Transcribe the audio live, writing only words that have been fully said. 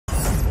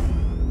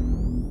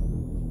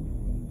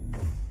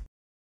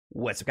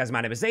What's up, guys?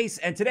 My name is Ace,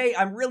 and today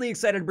I'm really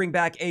excited to bring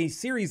back a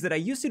series that I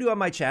used to do on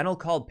my channel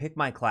called Pick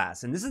My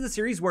Class. And this is the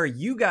series where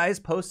you guys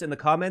post in the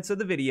comments of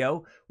the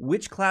video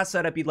which class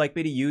setup you'd like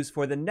me to use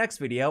for the next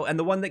video, and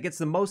the one that gets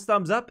the most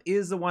thumbs up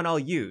is the one I'll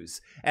use.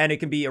 And it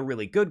can be a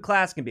really good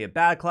class, it can be a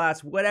bad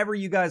class, whatever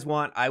you guys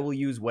want. I will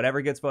use whatever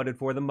gets voted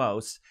for the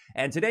most.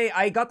 And today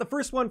I got the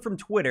first one from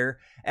Twitter,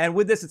 and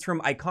with this it's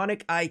from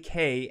Iconic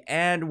IK,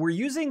 and we're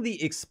using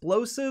the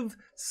explosive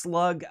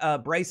slug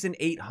Bryson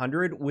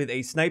 800 with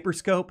a sniper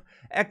scope,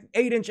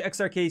 8-inch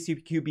XRK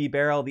CQB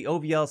barrel, the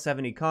OVL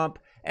 70 comp,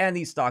 and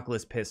the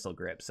stockless pistol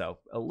grip. So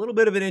a little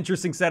bit of an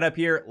interesting setup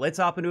here. Let's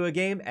hop into a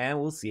game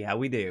and we'll see how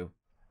we do.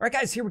 All right,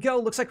 guys, here we go.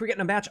 Looks like we're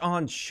getting a match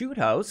on Shoot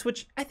House,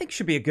 which I think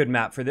should be a good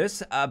map for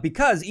this,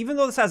 because even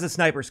though this has a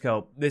sniper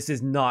scope, this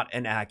is not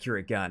an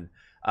accurate gun.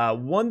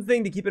 One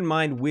thing to keep in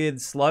mind with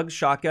Slugs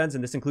shotguns,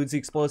 and this includes the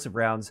explosive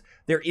rounds,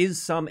 there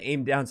is some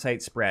aim down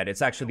sight spread.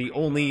 It's actually the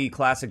only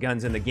class of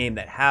guns in the game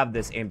that have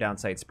this aim down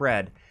sight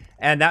spread.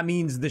 And that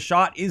means the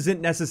shot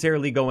isn't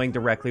necessarily going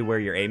directly where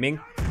you're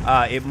aiming.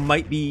 It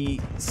might be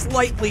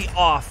slightly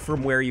off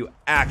from where you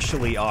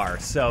actually are.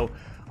 So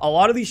a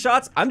lot of these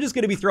shots, I'm just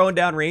going to be throwing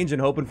down range and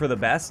hoping for the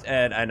best.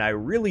 And I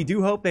really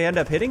do hope they end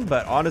up hitting.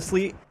 But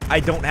honestly,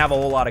 I don't have a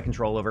whole lot of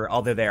control over.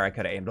 Although there, I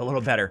could have aimed a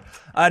little better.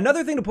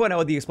 Another thing to point out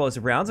with the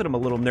explosive rounds that I'm a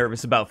little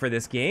nervous about for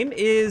this game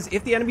is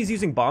if the enemy's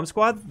using bomb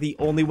squad, the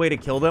only way to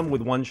kill them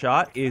with one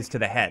shot is to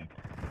the head.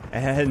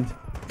 And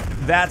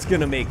that's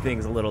gonna make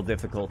things a little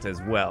difficult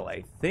as well,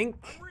 I think.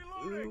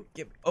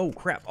 Oh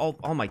crap,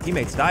 all my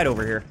teammates died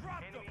over here.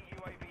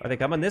 Are they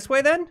coming this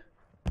way then?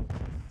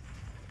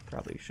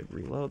 Probably should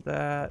reload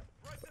that.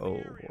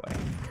 Oh boy.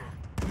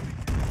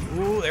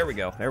 Ooh, there we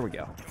go, there we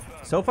go.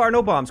 So far,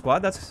 no bomb squad,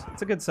 that's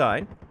a good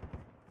sign.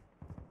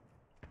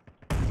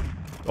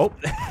 Oh,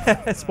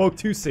 spoke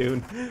too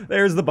soon.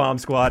 There's the bomb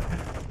squad.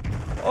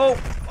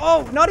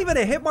 Oh, not even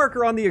a hit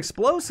marker on the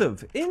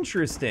explosive.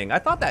 Interesting. I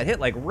thought that hit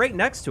like right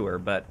next to her,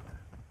 but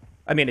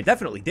I mean, it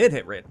definitely did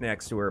hit right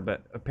next to her,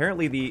 but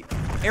apparently the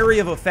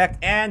area of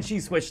effect, and she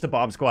switched to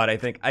bomb squad, I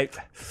think.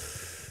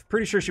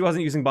 Pretty sure she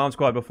wasn't using bomb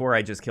squad before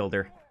I just killed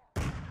her.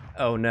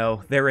 Oh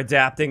no, they're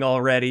adapting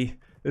already.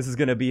 This is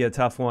gonna be a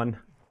tough one.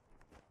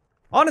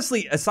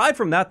 Honestly, aside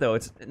from that though,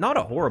 it's not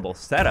a horrible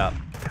setup.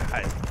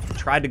 I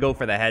tried to go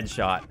for the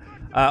headshot.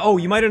 Oh,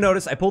 you might have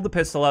noticed I pulled the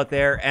pistol out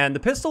there, and the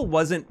pistol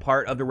wasn't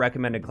part of the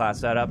recommended class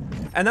setup.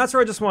 And that's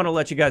where I just want to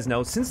let you guys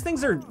know, since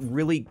things are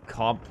really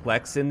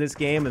complex in this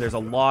game, and there's a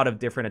lot of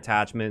different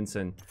attachments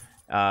and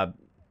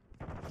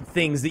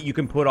things that you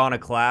can put on a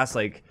class,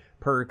 like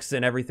perks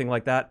and everything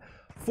like that.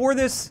 For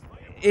this,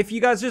 if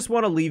you guys just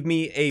want to leave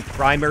me a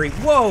primary...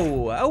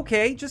 Whoa!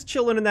 Okay, just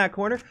chilling in that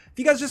corner. If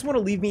you guys just want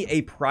to leave me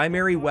a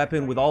primary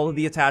weapon with all of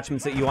the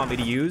attachments that you want me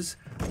to use,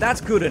 that's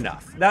good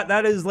enough.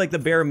 That is like the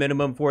bare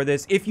minimum for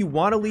this. If you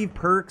want to leave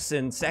perks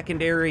and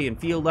secondary and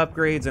field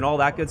upgrades and all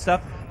that good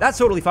stuff, that's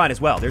totally fine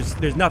as well.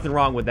 There's nothing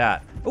wrong with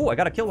that. Oh, I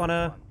got a kill on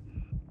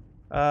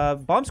a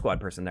bomb squad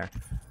person there.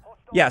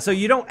 Yeah, so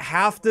you don't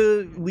have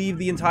to leave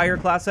the entire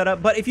class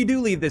setup, but if you do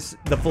leave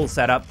the full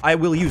setup, I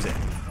will use it.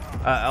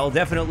 I'll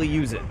definitely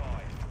use it.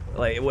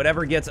 Like,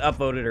 whatever gets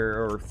upvoted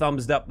or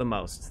thumbs up the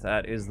most,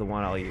 that is the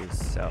one I'll use.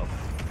 So,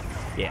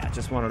 yeah,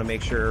 just wanted to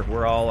make sure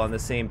we're all on the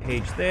same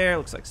page there.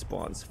 Looks like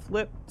spawn's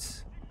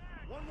flipped.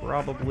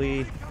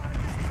 Probably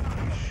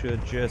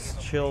should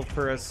just chill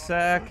for a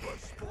sec.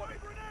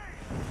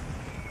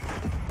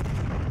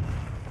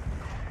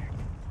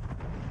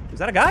 Was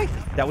that a guy?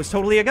 That was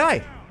totally a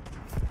guy.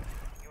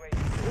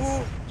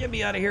 Ooh, get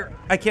me out of here.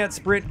 I can't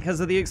sprint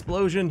because of the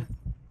explosion.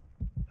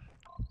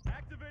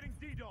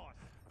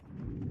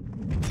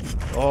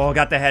 Oh,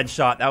 got the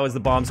headshot. That was the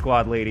bomb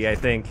squad lady, I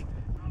think.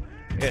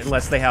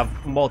 Unless they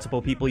have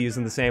multiple people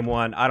using the same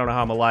one. I don't know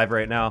how I'm alive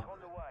right now.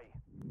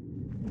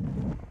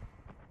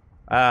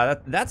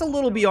 That's a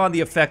little beyond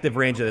the effective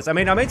range of this. I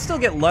mean, I might still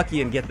get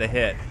lucky and get the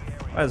hit.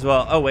 Might as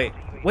well. Oh, wait.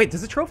 Wait,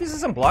 does the trophy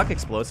system block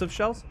explosive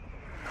shells?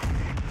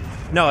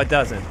 No, it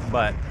doesn't,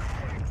 but...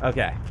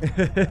 Okay.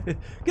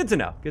 Good to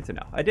know. Good to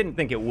know. I didn't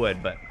think it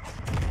would, but...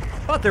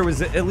 thought there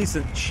was at least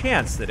a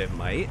chance that it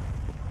might.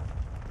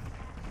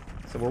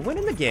 So we're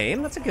winning the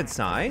game. That's a good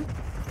sign.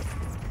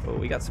 Oh,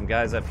 we got some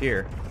guys up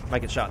here. Might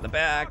get shot in the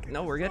back.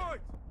 No, we're good.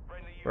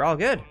 We're all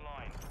good.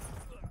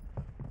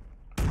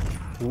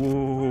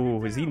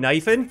 Ooh, is he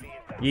knifing?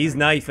 He's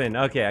knifing.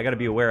 Okay, I gotta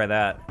be aware of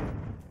that.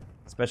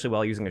 Especially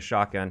while using a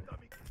shotgun.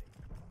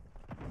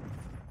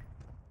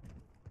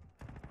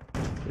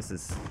 This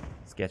is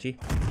sketchy.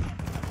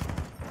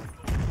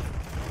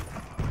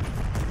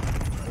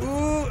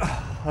 Ooh.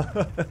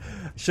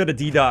 Should have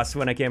DDoSed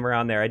when I came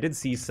around there. I did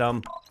see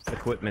some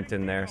equipment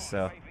in there,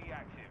 so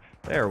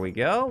there we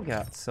go.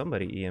 Got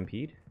somebody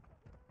EMP'd.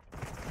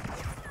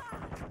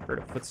 Heard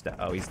a footstep.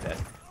 Oh, he's dead.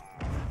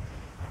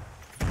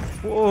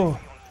 Whoa,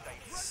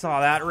 saw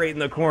that right in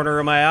the corner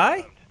of my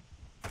eye.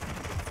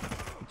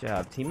 Good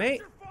job,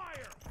 teammate.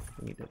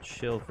 We need to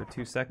chill for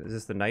 2 seconds. Is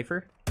this the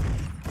knifer?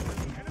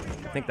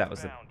 I think that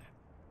was the...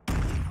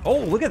 Oh,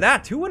 look at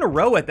that. 2 in a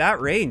row at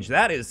that range.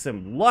 That is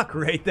some luck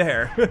right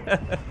there.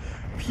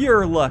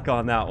 pure luck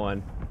on that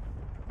one.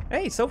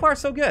 Hey, so far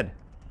so good.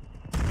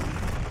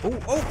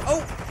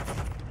 Oh.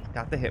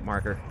 Got the hit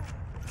marker.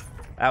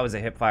 That was a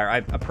hip fire.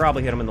 I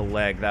probably hit him in the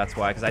leg, that's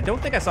why. Because I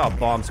don't think I saw a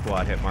bomb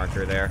squad hit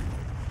marker there.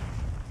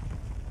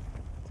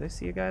 Did I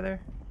see a guy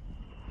there?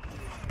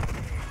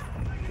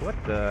 What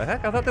the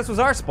heck? I thought this was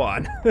our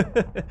spawn.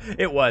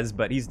 It was,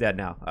 but he's dead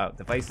now. Oh,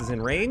 device is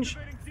in range.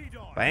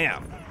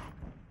 Bam.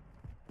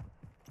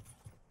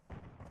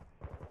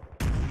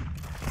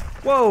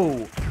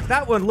 Whoa,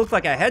 that one looked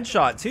like a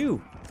headshot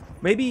too.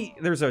 Maybe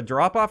there's a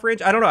drop-off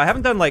range? I don't know. I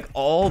haven't done like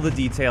all the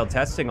detailed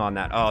testing on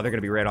that. Oh, they're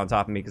gonna be right on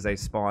top of me because they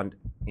spawned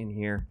in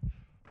here.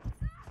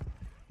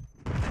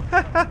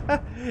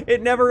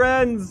 It never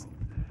ends.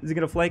 Is he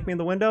gonna flank me in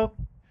the window?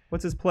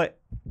 What's his play?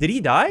 Did he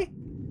die?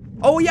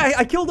 Oh yeah,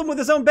 I killed him with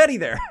his own Betty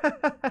there.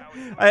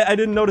 I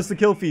didn't notice the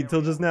kill feed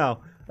till just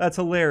now. That's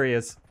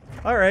hilarious.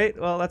 All right,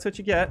 well, that's what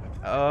you get.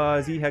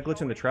 Is he head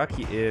glitching the truck?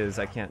 He is.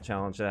 I can't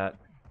challenge that.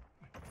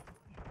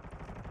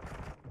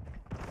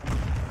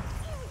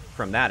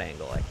 From that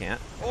angle, I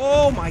can't.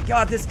 Oh my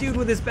god, this dude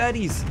with his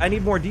Betties. I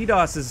need more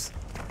DDoSes.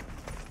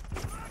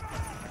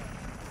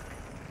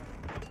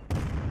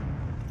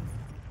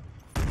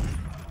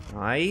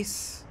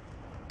 Nice.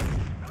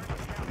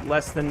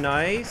 Less than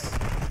nice.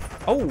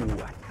 Oh,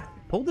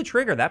 pulled the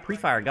trigger. That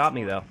pre-fire got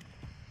me, though.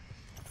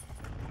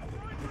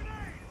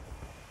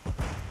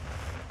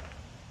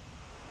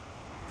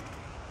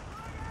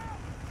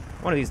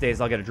 One of these days,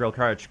 I'll get a drill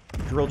charge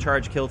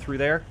kill through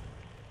there.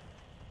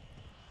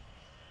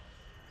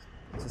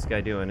 What's this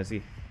guy doing? Is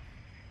he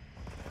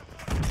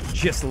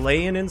just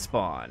laying in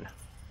spawn?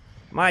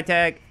 My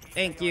tag.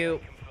 Thank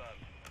you.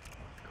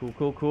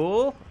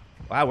 Cool.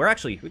 Wow,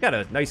 we got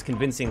a nice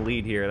convincing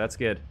lead here. That's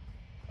good.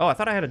 Oh, I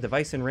thought I had a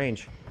device in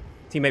range.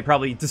 Teammate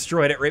probably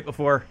destroyed it right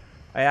before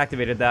I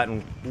activated that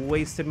and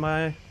wasted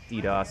my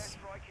DDoS.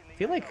 I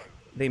feel like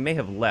they may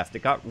have left. It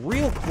got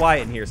real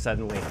quiet in here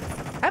suddenly.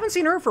 Haven't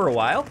seen her for a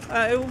while.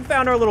 We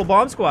found our little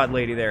bomb squad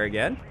lady there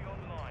again.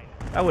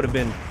 That would have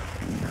been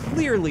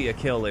clearly a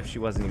kill if she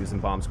wasn't using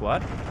bomb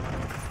squad.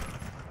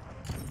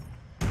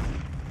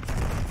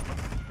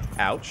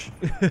 Ouch.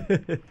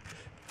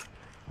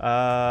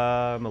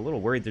 I'm a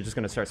little worried they're just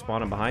going to start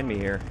spawning behind me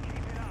here.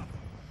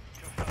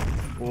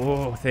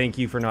 Oh, thank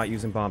you for not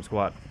using bomb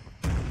squad.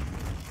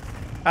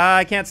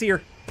 I can't see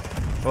her.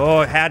 Oh,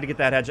 I had to get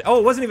that headshot. Oh,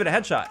 it wasn't even a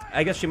headshot.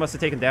 I guess she must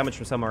have taken damage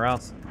from somewhere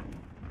else.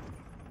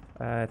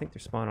 I think they're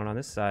spawning on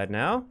this side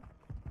now.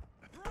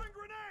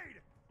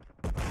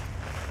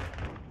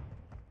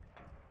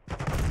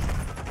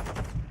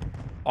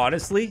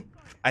 Honestly,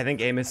 I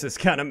think Amos has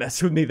kind of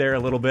messed with me there a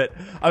little bit.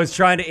 I was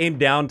trying to aim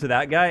down to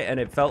that guy, and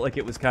it felt like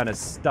it was kind of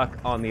stuck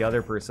on the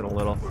other person a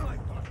little.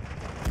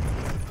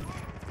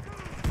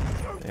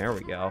 There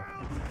we go.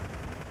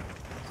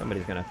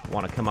 Somebody's gonna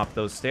want to come up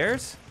those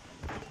stairs.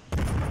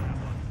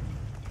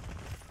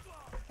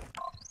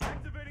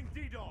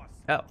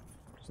 Oh,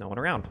 there's no one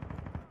around.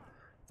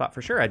 Thought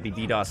for sure I'd be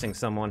DDoSing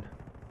someone.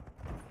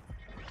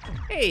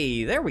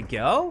 Hey, there we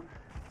go.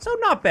 So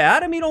not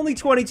bad. I mean, only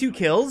 22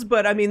 kills,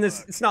 but I mean,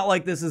 it's not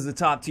like this is a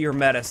top tier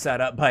meta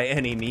setup by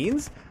any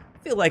means.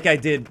 I feel like I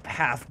did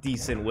half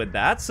decent with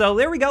that. So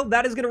there we go.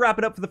 That is going to wrap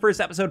it up for the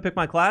first episode of Pick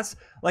My Class.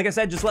 Like I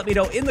said, just let me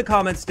know in the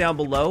comments down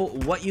below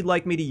what you'd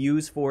like me to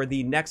use for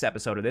the next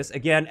episode of this.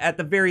 Again, at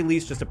the very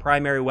least, just a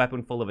primary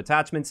weapon full of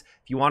attachments.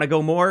 If you want to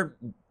go more,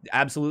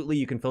 absolutely,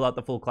 you can fill out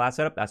the full class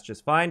setup. That's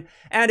just fine.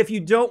 And if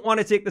you don't want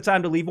to take the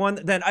time to leave one,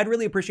 then I'd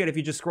really appreciate if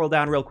you just scroll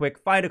down real quick,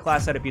 find a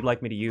class setup you'd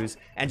like me to use,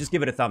 and just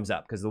give it a thumbs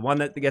up, because the one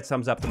that gets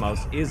thumbs up the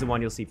most is the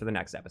one you'll see for the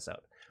next episode.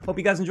 Hope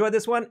you guys enjoyed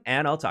this one,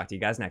 and I'll talk to you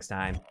guys next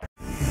time.